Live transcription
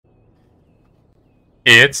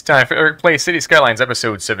It's time for Play City Skylines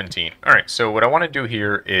episode 17. Alright, so what I want to do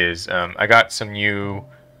here is I got some new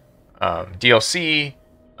DLC,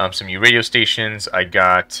 some new radio stations. I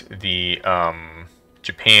got the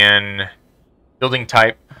Japan building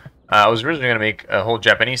type. I was originally going to make a whole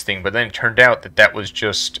Japanese thing, but then it turned out that that was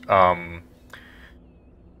just like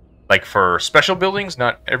for special buildings,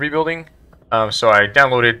 not every building. So I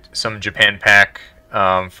downloaded some Japan pack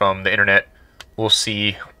from the internet. We'll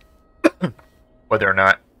see whether or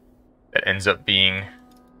not that ends up being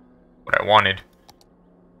what I wanted.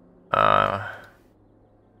 I'm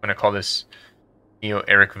going to call this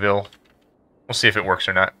Ericville. We'll see if it works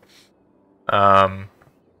or not.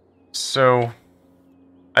 So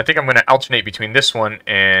I think I'm going to alternate between this one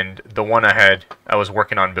and the one I was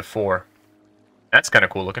working on before. That's kind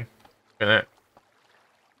of cool looking. Look at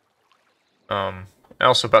that. I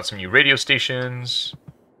also bought some new radio stations.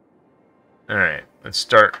 Alright, let's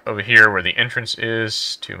start over here where the entrance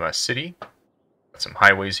is to my city. Got some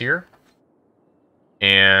highways here.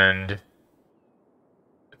 And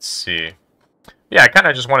let's see. Yeah, I kind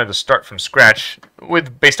of just wanted to start from scratch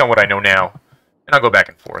based on what I know now. And I'll go back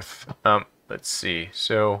and forth. Let's see.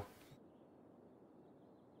 So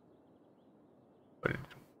what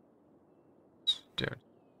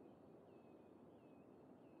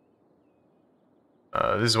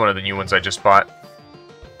this is one of the new ones I just bought.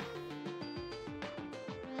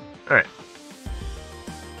 Alright.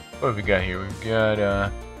 What have we got here? We've got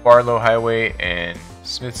Barlow Highway and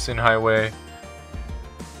Smithson Highway.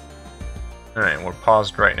 Alright, we're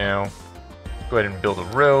paused right now. Go ahead and build a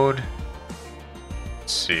road.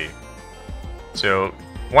 Let's see. So,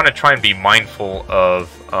 I want to try and be mindful of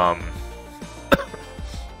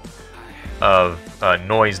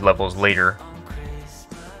noise levels later.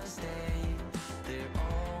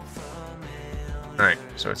 Alright,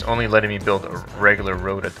 so it's only letting me build a regular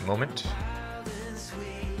road at the moment.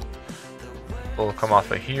 We'll come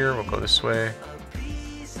off of here, we'll go this way.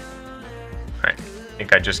 Alright, I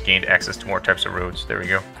think I just gained access to more types of roads. There we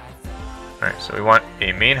go. Alright, so we want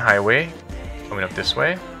a main highway coming up this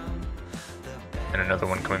way. And another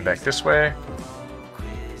one coming back this way.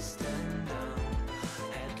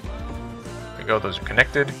 There we go, those are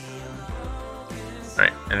connected.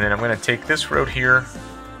 Alright, and then I'm going to take this road here.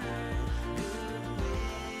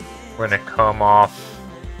 We're going to come off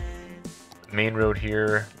the main road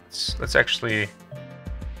here. Let's actually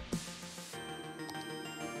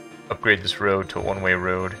upgrade this road to a one-way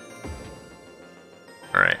road.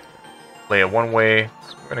 Alright, lay a one-way.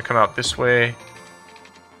 So we're going to come out this way.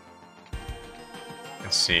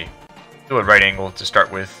 Let's see. Do a right angle to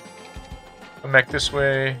start with. Come back this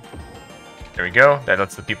way. There we go. That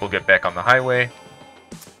lets the people get back on the highway.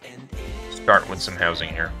 Start with some housing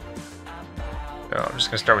here. So I'm just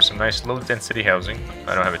going to start with some nice low-density housing.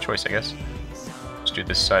 I don't have a choice, I guess. Let's do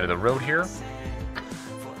this side of the road here.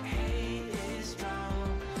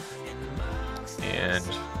 And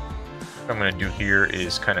what I'm going to do here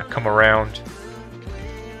is kind of come around.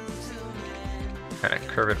 Kind of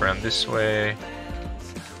curve it around this way.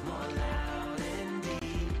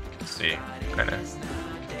 Let's see. Kind of...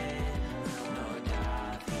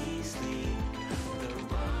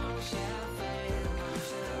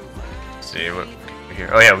 see what here.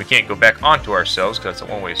 Oh yeah, we can't go back onto ourselves because that's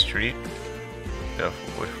a one-way street. So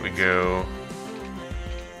if we go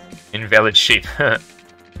invalid shape, right.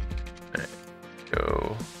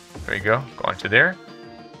 Go there you go. Go onto there.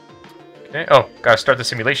 Okay. Oh, gotta start the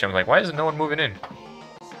simulation. I'm like, why isn't no one moving in?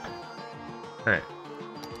 All right.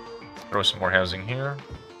 Throw some more housing here.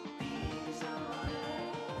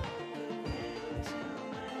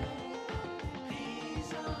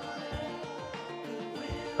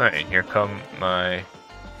 Alright, here come my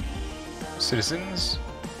citizens.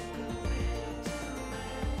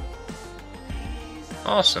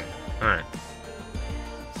 Awesome. Alright.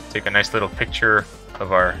 Take a nice little picture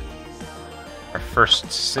of our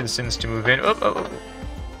first citizens to move in. Oh.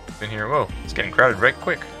 In here. Whoa, it's getting crowded right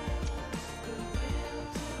quick.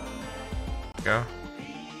 Go.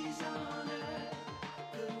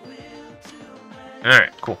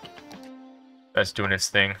 Alright, cool. That's doing its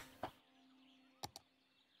thing.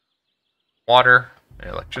 Water and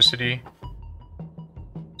electricity.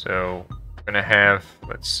 So we're gonna have,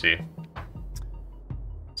 let's see,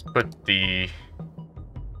 let's put the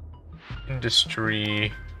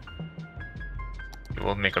industry.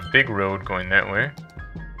 We'll make a big road going that way.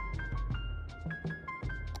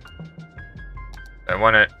 I don't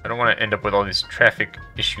want to end up with all these traffic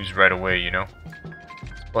issues right away, you know.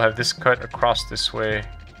 We'll have this cut across this way.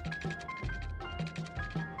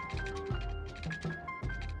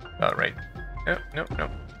 Right. No.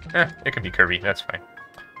 It can be curvy, that's fine.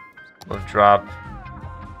 We'll drop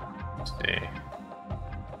Let's see.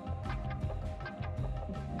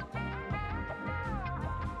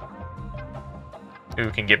 Maybe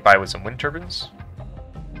we can get by with some wind turbines.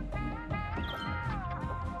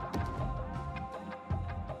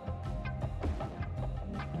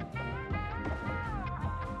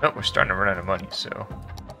 Oh, we're starting to run out of money, so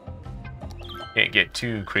can't get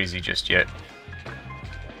too crazy just yet.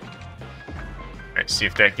 Alright, see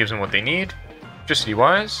if that gives them what they need.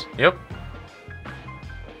 Electricity-wise, yep.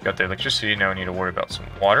 Got the electricity, now we need to worry about some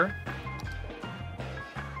water.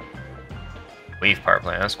 Wave power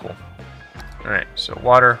plant, that's cool. Alright, so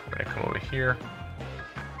water, we're gonna come over here.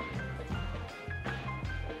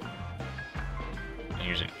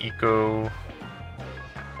 Use an eco.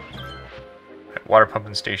 Right, water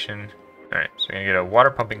pumping station. Alright, so we're gonna get a water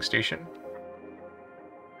pumping station.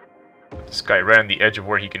 Put this guy right on the edge of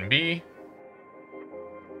where he can be.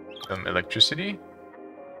 Some electricity.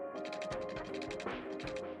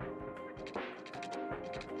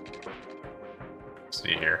 Let's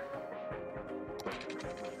see here.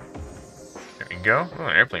 There we go. Oh,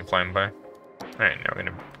 an airplane flying by. Alright, now we're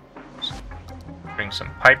gonna bring some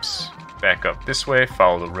pipes back up this way,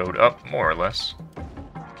 follow the road up, more or less.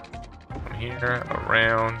 From here,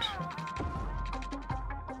 around.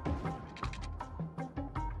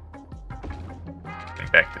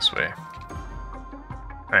 And back this way.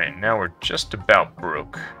 Alright, now we're just about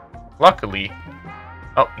broke. Luckily...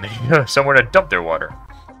 Oh, somewhere to dump their water.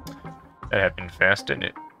 That happened fast, didn't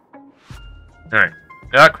it? Alright.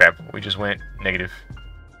 Ah, crap. We just went negative.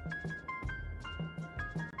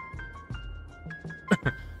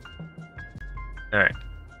 Alright.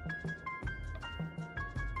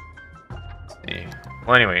 Let's see.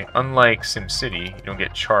 Well, anyway, unlike SimCity, you don't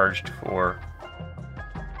get charged for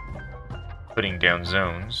putting down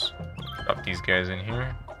zones. Drop these guys in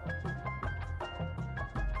here.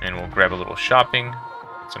 And we'll grab a little shopping.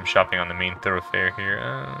 Some shopping on the main thoroughfare here.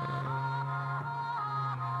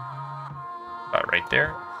 About right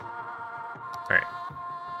there. Alright.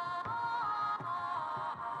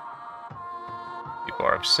 People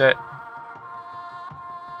are upset.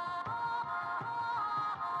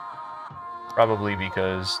 Probably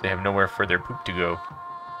because they have nowhere for their poop to go.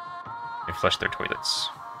 They flush their toilets.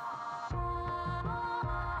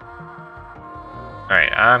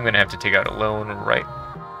 Alright, I'm gonna have to take out a loan right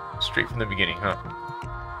straight from the beginning, huh?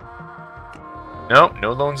 Nope,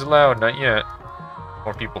 no loans allowed, not yet.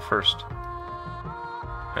 More people first.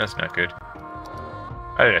 That's not good.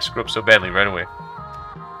 How did I screw up so badly right away?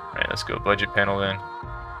 Alright, let's go budget panel then.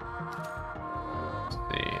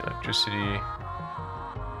 The electricity.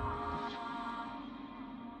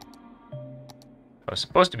 I was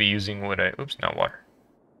supposed to be using what I... Oops, not water.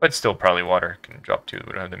 But still probably water can drop too.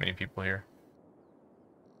 We don't have that many people here.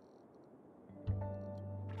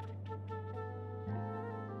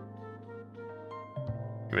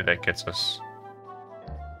 See where that gets us.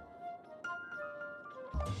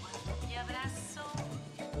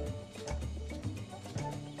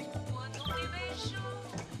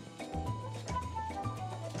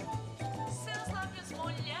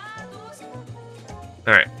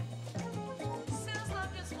 Alright.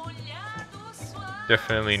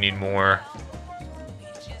 Definitely need more.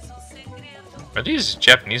 Are these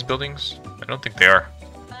Japanese buildings? I don't think they are.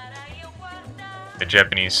 The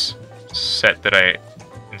Japanese set that I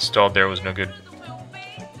installed there was no good.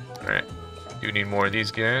 Alright. Do need more of these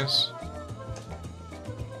guys.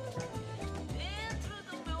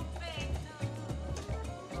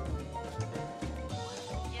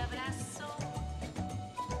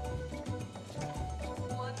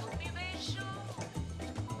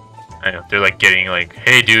 I know, they're like getting like,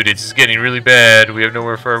 hey dude, it's getting really bad, we have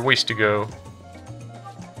nowhere for our waste to go.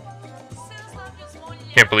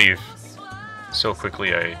 Can't believe so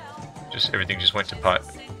quickly everything just went to pot.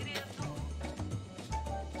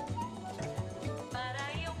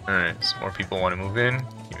 Alright, some more people want to move in,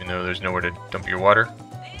 even though there's nowhere to dump your water.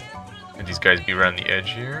 And these guys be around the edge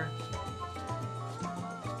here.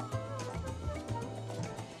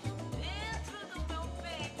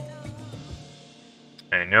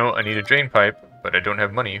 I know I need a drain pipe, but I don't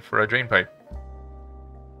have money for a drain pipe.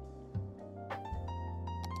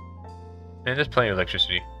 And there's plenty of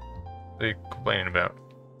electricity. What are you complaining about?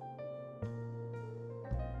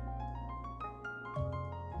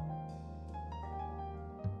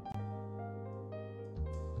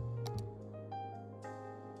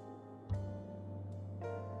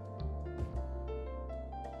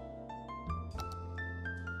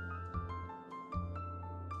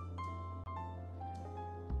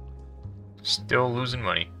 Still losing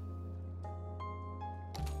money.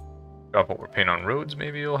 Drop what we're paying on roads,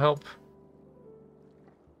 maybe it'll help.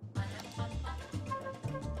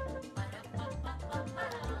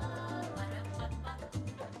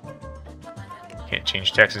 Can't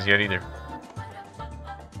change taxes yet either.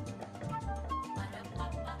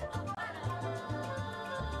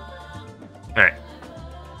 Alright.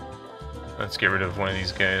 Let's get rid of one of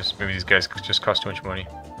these guys. Maybe these guys just cost too much money.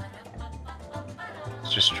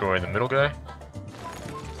 Let's destroy the middle guy.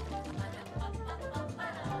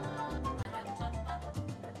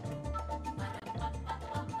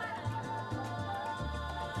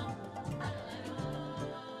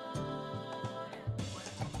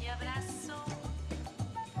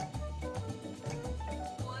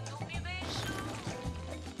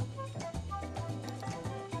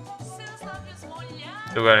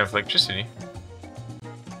 Still got enough electricity.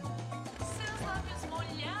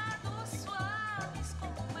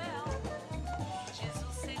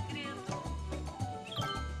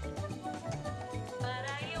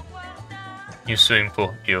 New swimming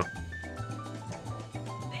pool, ew.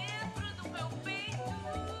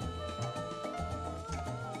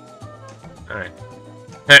 Alright.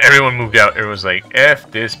 Everyone moved out. Everyone's like,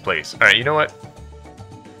 F this place. Alright, you know what?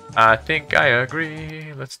 I think I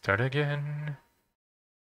agree. Let's start again.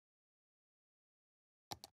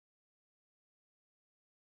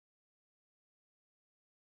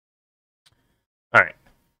 Alright.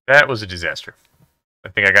 That was a disaster. I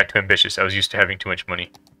think I got too ambitious. I was used to having too much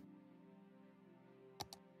money.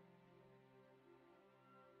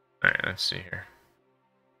 Alright, let's see here.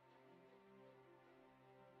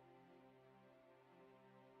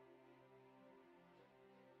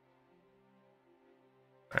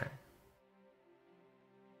 Alright.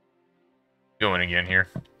 Going again here.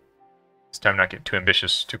 This time not get too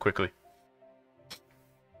ambitious too quickly.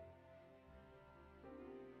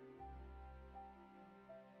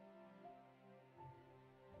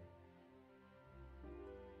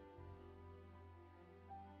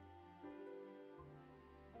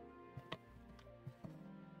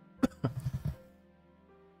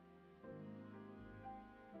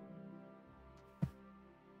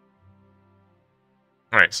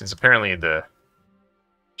 Alright, since apparently the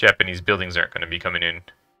Japanese buildings aren't going to be coming in,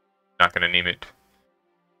 not going to name it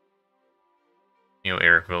New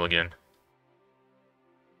Ericville again.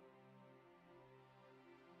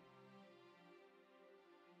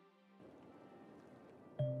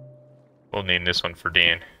 We'll name this one for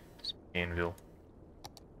Dan. Danville.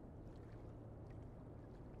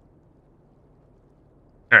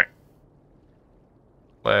 Alright.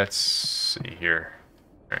 Let's see here.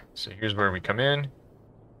 Alright, so here's where we come in.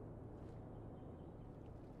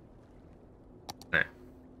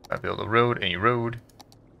 I'll build a road, any road.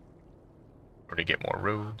 Or to get more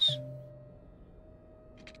roads.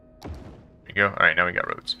 There we go. Alright, now we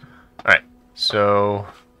got roads. Alright, so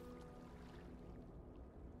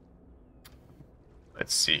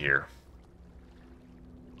let's see here.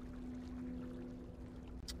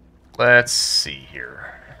 Let's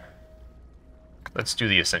do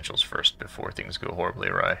the essentials first before things go horribly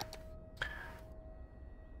awry.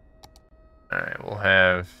 Alright, we'll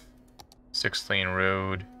have 6-lane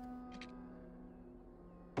road.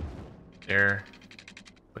 There.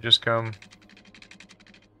 We'll just come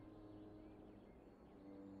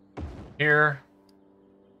here.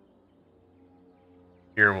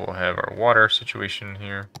 Here we'll have our water situation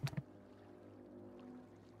here.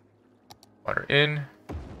 Water in.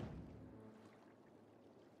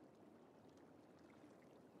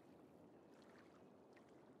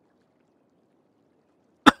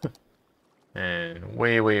 And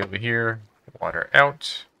way over here, water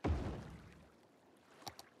out.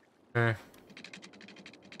 Okay.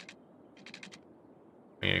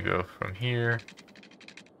 We need to go from here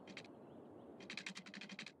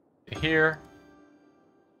to here.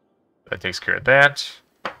 That takes care of that.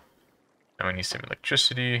 Now we need some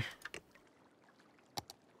electricity.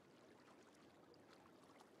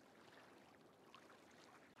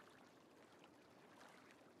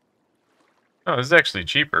 Oh, this is actually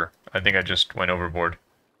cheaper. I think I just went overboard.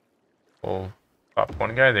 We'll pop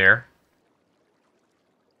one guy there.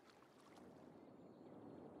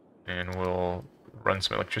 And we'll run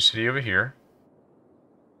some electricity over here.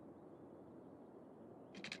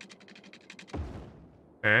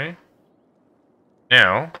 Okay.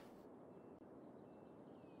 Now,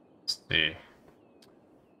 let's see.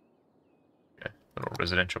 Yeah, little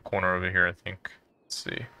residential corner over here, I think. Let's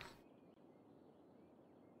see.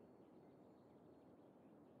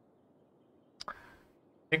 I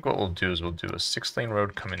think what we'll do is we'll do a 6-lane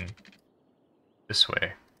road coming this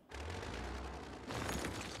way.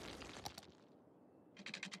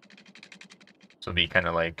 So it'll be kind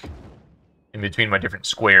of like in between my different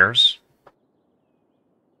squares.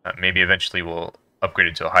 Maybe eventually we'll upgrade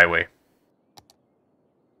it to a highway.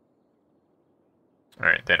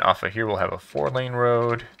 Alright, then off of here we'll have a 4-lane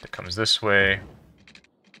road that comes this way.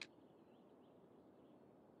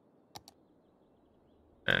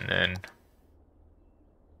 And then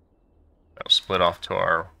that'll split off to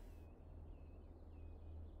our,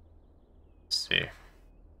 let's see,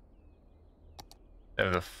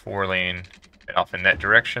 have the 4-lane off in that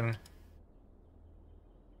direction.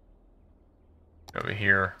 Over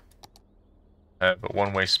here, have a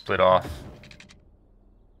one-way split off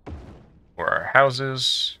for our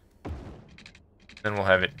houses. Then we'll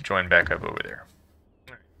have it join back up over there.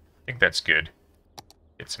 I think that's good.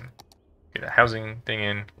 Get a housing thing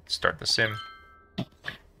in, start the sim.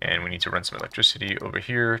 And we need to run some electricity over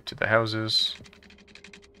here to the houses.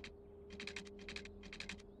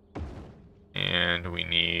 And we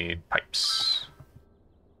need pipes.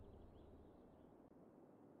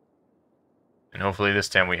 And hopefully this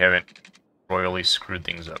time we haven't royally screwed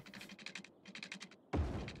things up.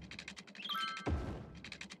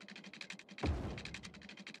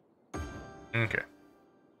 Okay.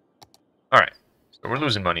 Alright. So we're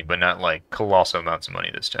losing money, but not like colossal amounts of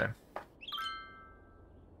money this time.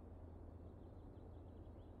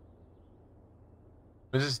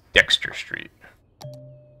 This is Dexter Street.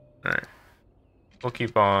 Alright. We'll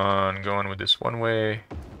keep on going with this one way.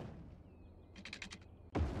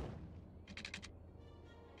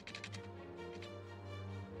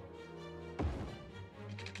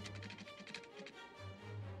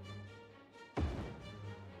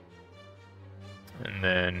 And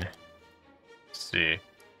then, let's see.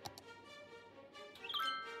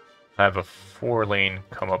 I have a 4-lane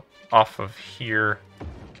come up off of here,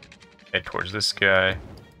 head towards this guy.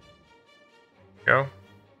 Go.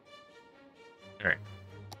 Alright,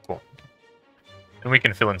 cool. And we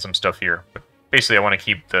can fill in some stuff here. But basically, I want to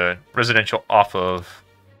keep the residential off of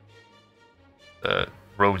the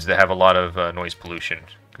roads that have a lot of noise pollution,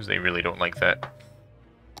 because they really don't like that.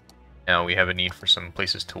 Now we have a need for some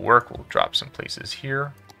places to work. We'll drop some places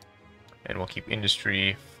here. And we'll keep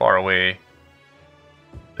industry far away.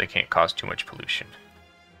 They can't cause too much pollution.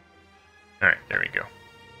 Alright, there we go.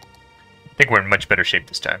 I think we're in much better shape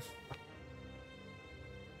this time.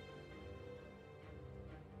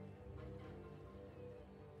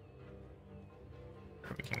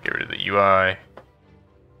 We can get rid of the UI.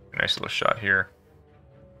 Nice little shot here.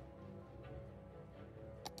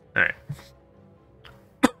 Alright.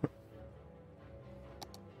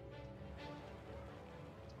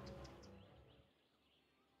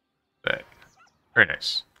 Very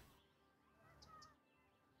nice.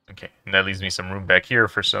 Okay, and that leaves me some room back here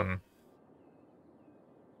for some,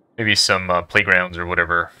 maybe some playgrounds or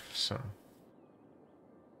whatever. So,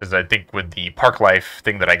 because I think with the park life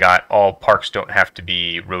thing that I got, all parks don't have to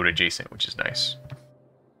be road adjacent, which is nice.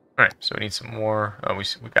 All right, so we need some more.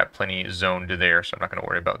 We got plenty zoned there, so I'm not going to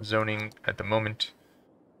worry about zoning at the moment.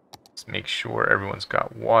 Let's make sure everyone's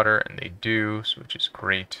got water, and they do, so which is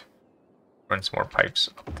great. Run some more pipes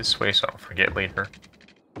up this way so I don't forget later.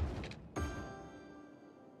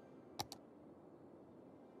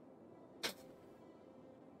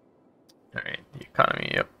 Alright, the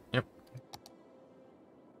economy, yep.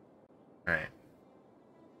 Alright.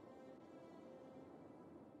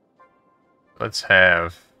 Let's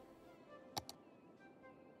have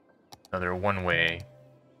another one-way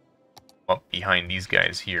up behind these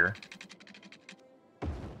guys here.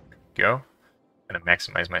 Go. Gonna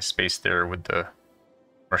maximize my space there with the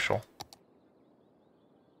commercial.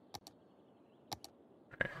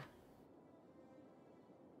 Right.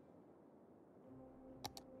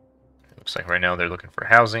 It looks like right now they're looking for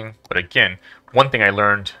housing, but again, one thing I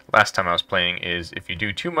learned last time I was playing is if you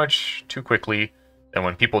do too much too quickly, then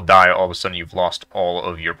when people die, all of a sudden you've lost all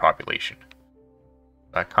of your population.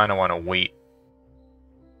 I kind of want to wait,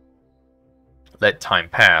 let time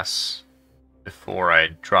pass before I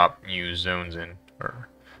drop new zones in, or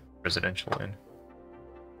residential in.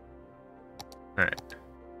 Alright.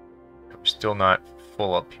 We're still not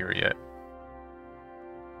full up here yet.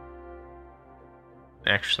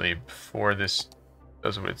 Actually, before this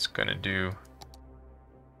does what it's gonna do,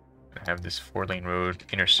 I'm gonna have this 4-lane road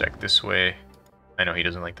intersect this way. I know he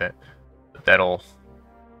doesn't like that, but that'll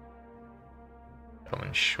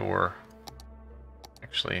ensure.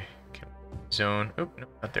 Actually, can zone. Oh, no,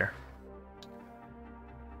 not there.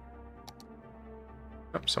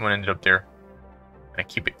 Oh, someone ended up there. I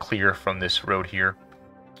keep it clear from this road here.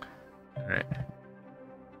 Alright.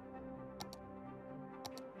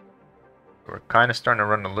 We're kind of starting to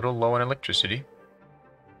run a little low on electricity.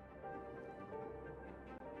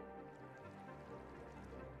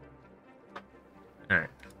 Alright.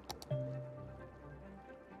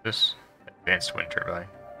 This advanced wind turbine.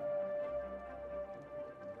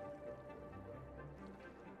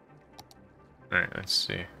 Alright, let's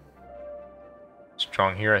see.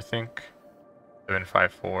 Strong here, I think.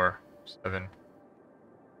 754, 7.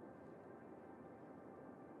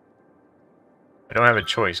 I don't have a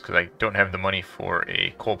choice because I don't have the money for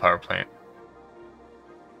a coal power plant.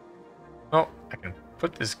 Well, I can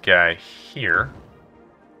put this guy here.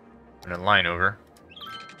 And a line over.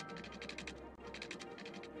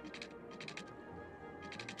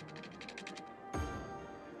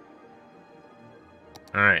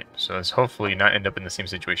 Alright, so let's hopefully not end up in the same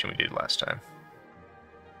situation we did last time.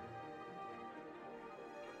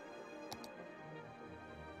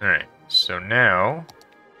 Alright, so now,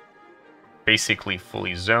 basically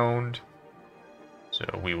fully zoned. So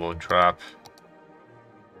we will drop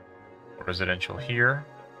residential here.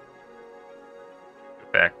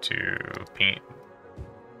 Go back to paint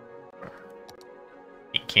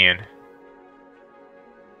can.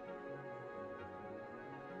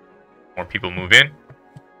 More people move in.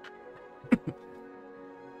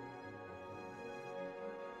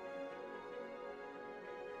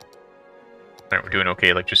 Alright, we're doing okay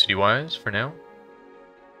electricity-wise for now.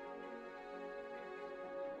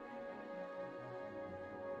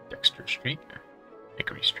 Dexter Street.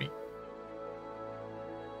 Hickory Street.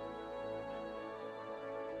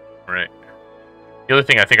 Alright. The other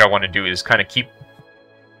thing I think I want to do is kind of keep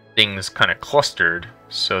things kind of clustered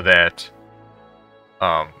so that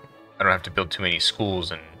I don't have to build too many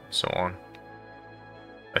schools and so on.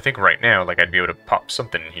 I think right now, like, I'd be able to pop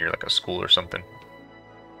something in here, like a school or something.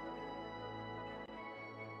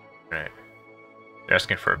 Right. They're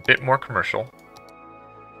asking for a bit more commercial.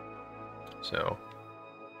 So,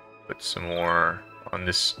 put some more on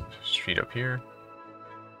this street up here.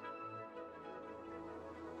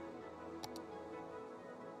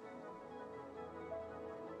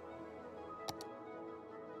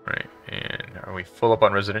 Right, and are we full up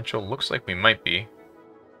on residential? Looks like we might be.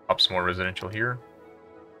 Pop some more residential here.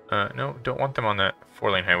 No, don't want them on that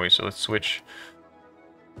 4-lane highway, so let's switch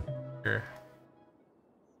here.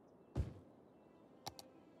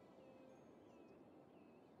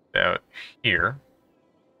 Out here.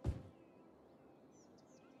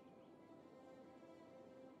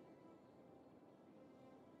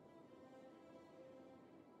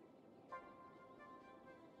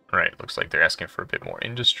 Alright, looks like they're asking for a bit more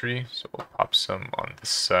industry, so we'll pop some on this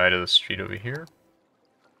side of the street over here.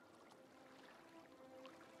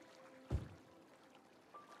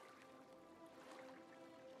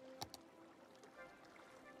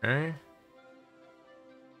 Okay.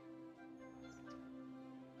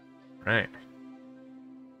 Right.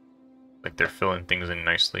 Like they're filling things in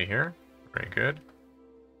nicely here. Very good.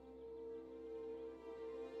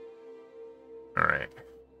 Alright.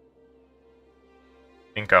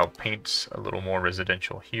 I think I'll paint a little more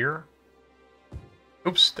residential here.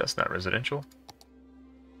 Oops, that's not residential.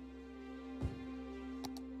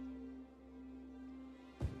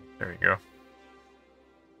 There we go.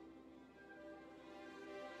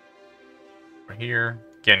 Right here.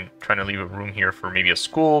 Again, trying to leave a room here for maybe a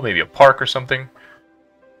school, maybe a park or something.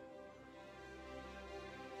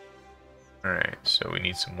 Alright, so we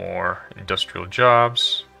need some more industrial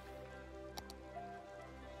jobs.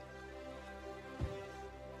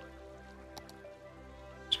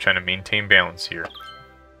 Just trying to maintain balance here.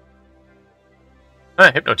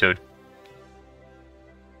 Ah, Hypnotoad.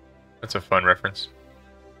 That's a fun reference.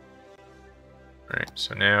 Alright,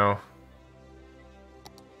 so now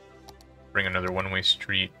bring another one-way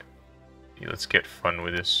street. Let's get fun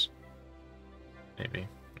with this. Maybe.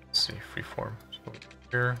 Let's see, freeform. So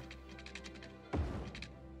here.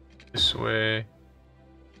 This way.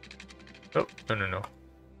 Oh, no.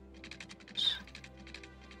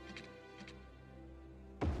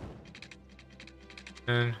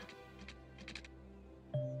 And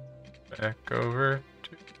back over to...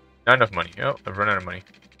 Not enough money. Oh, I've run out of money.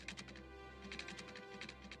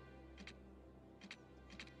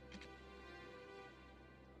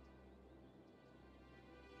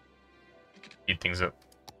 Speed things up.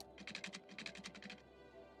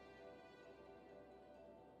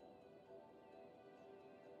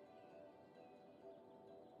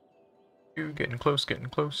 Ooh, getting close, getting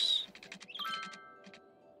close.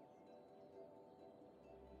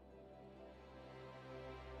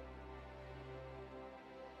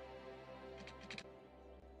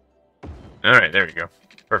 Alright, there we go.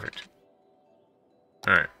 Perfect.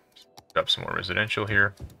 Alright. Drop some more residential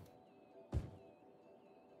here.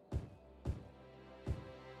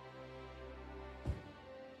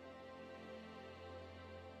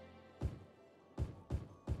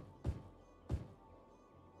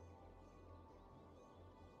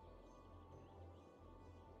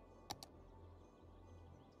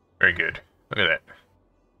 Very good. Look at that.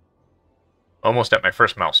 Almost at my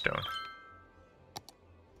first milestone.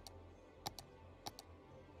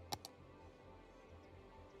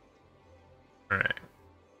 Alright.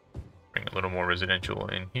 Bring a little more residential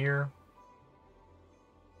in here.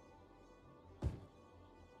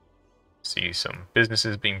 See some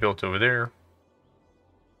businesses being built over there.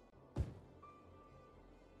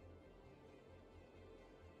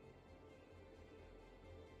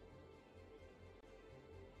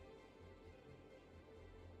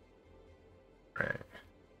 Right.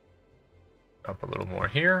 Up a little more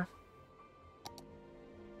here.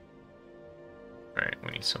 Alright,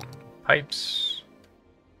 we need some pipes.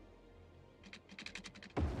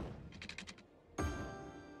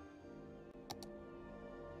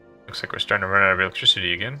 Looks like we're starting to run out of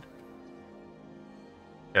electricity again.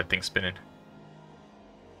 That thing's spinning.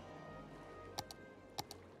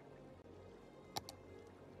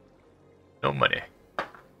 No money.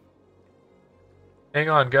 Hang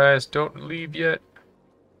on, guys. Don't leave yet.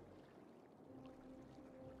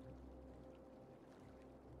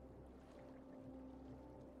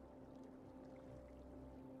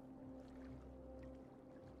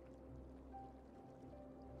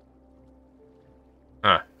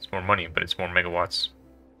 Ah, it's more money, but it's more megawatts.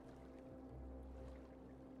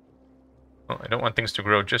 Well, I don't want things to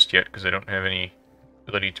grow just yet, because I don't have any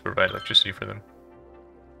ability to provide electricity for them.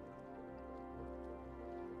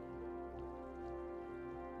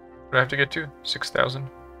 What do I have to get to? 6,000?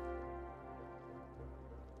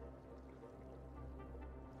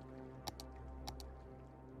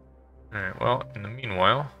 Alright, well, in the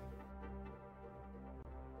meanwhile,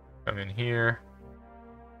 come in here.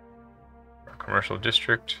 Our commercial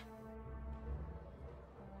district.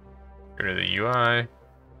 Get rid of the UI.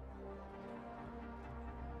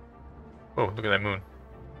 Oh, look at that moon.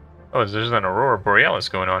 Oh, there's an aurora borealis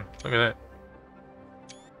going on. Look at that.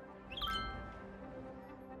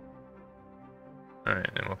 Alright,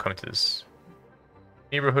 then we'll come to this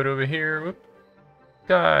neighborhood over here. Whoop.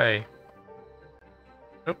 Die.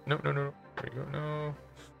 Nope, nope, no, no. There we go, no.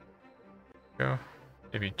 Go.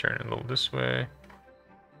 Maybe turn it a little this way.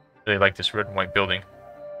 Really like this red and white building.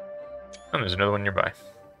 Oh, there's another one nearby.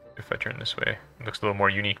 If I turn this way, it looks a little more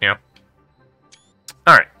unique now.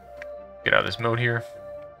 Alright. Get out of this mode here.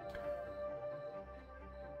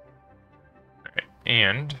 Alright,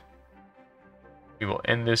 and we will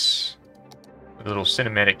end this with a little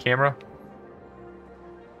cinematic camera.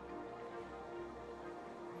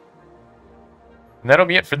 And that'll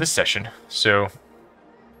be it for this session. So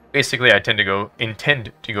basically I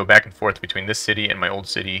intend to go back and forth between this city and my old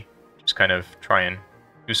city. Just kind of try and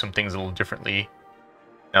do some things a little differently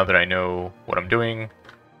now that I know what I'm doing.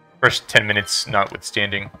 First 10 minutes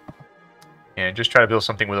notwithstanding. And just try to build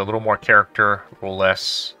something with a little more character, a little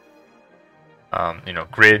less,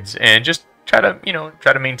 grids, and just try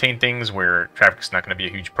to maintain things where traffic's not going to be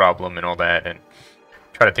a huge problem and all that, and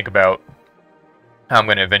try to think about how I'm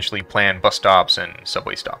going to eventually plan bus stops and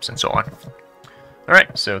subway stops and so on.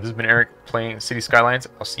 Alright, so this has been Eric playing City Skylines.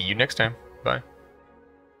 I'll see you next time. Bye.